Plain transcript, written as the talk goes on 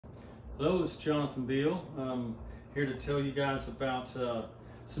Hello, this is Jonathan Beal. I'm here to tell you guys about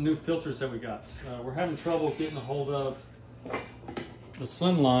some new filters that we got. We're having trouble getting a hold of the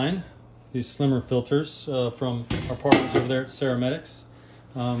slim line, these slimmer filters from our partners over there at Cerametix,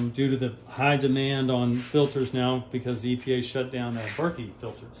 due to the high demand on filters now because the EPA shut down Berkey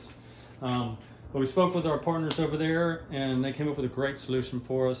filters. But we spoke with our partners over there and they came up with a great solution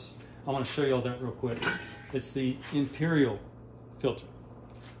for us. I want to show you all that real quick. It's the Imperial filter.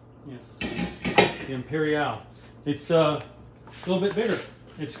 Yes, the Imperial. It's a little bit bigger.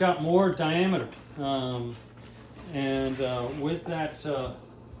 It's got more diameter. With that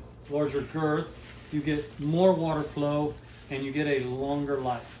larger girth, you get more water flow and you get a longer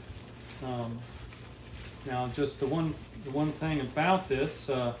life. Now, just the one thing about this,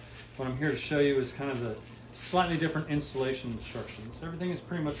 what I'm here to show you is kind of the slightly different installation instructions. Everything is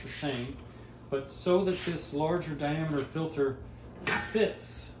pretty much the same, but so that this larger diameter filter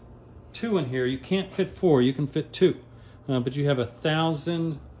fits 2 in here, you can't fit 4, you can fit 2. But you have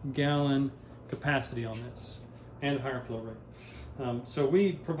 1,000-gallon capacity on this and a higher flow rate. So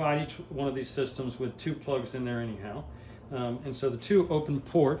we provide each one of these systems with 2 plugs in there anyhow. And so the 2 open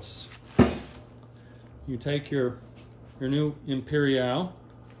ports, you take your new Imperial,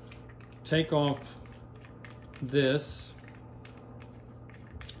 take off this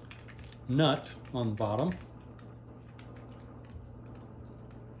nut on the bottom,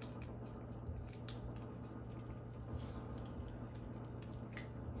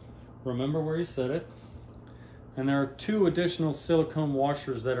 remember where you set it, and there are 2 additional silicone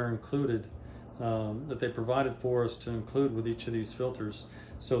washers that are included, that they provided for us to include with each of these filters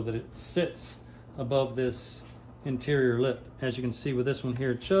so that it sits above this interior lip. As you can see with this one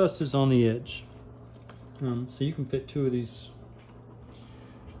here, just is on the edge. So you can fit 2 of these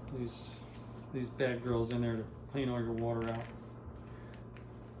bad girls in there to clean all your water out.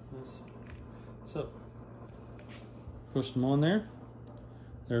 So push them on there.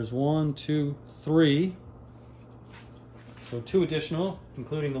 There's 1, 2, 3. So 2 additional,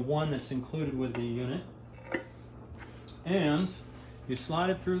 including the one that's included with the unit. And you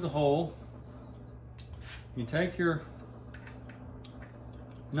slide it through the hole. You take your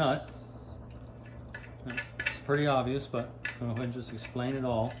nut. It's pretty obvious, but I'll go ahead and just explain it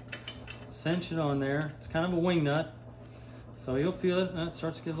all. Cinch it on there. It's kind of a wing nut, so you'll feel it. It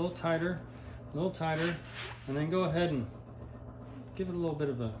starts to get a little tighter, and then go ahead and give it a little bit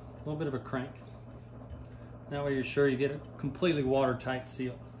of a crank. That way you're sure you get a completely watertight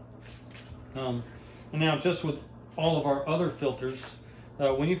seal. And now, just with all of our other filters,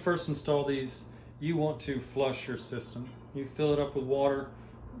 when you first install these, you want to flush your system. You fill it up with water,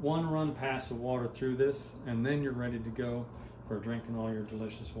 1 run pass of water through this, and then you're ready to go for drinking all your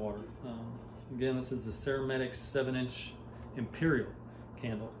delicious water. Again, this is the Cerametix 7-inch Imperial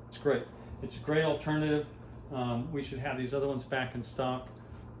Candle. It's great. It's a great alternative. We should have these other ones back in stock,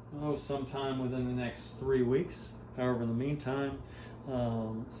 sometime within the next 3 weeks. However, in the meantime,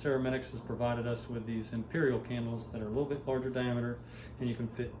 Cerametix has provided us with these Imperial candles that are a little bit larger diameter, and you can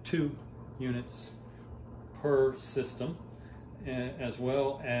fit 2 units per system, as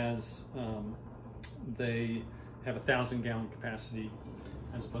well as they have 1,000-gallon capacity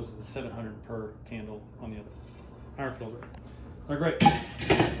as opposed to the 700 per candle on the other. Higher flow rate. They're great.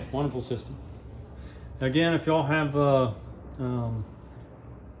 Wonderful system. Again, if y'all have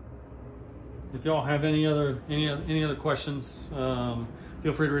any other questions,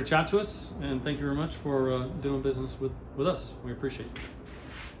 feel free to reach out to us. And thank you very much for doing business with us. We appreciate it.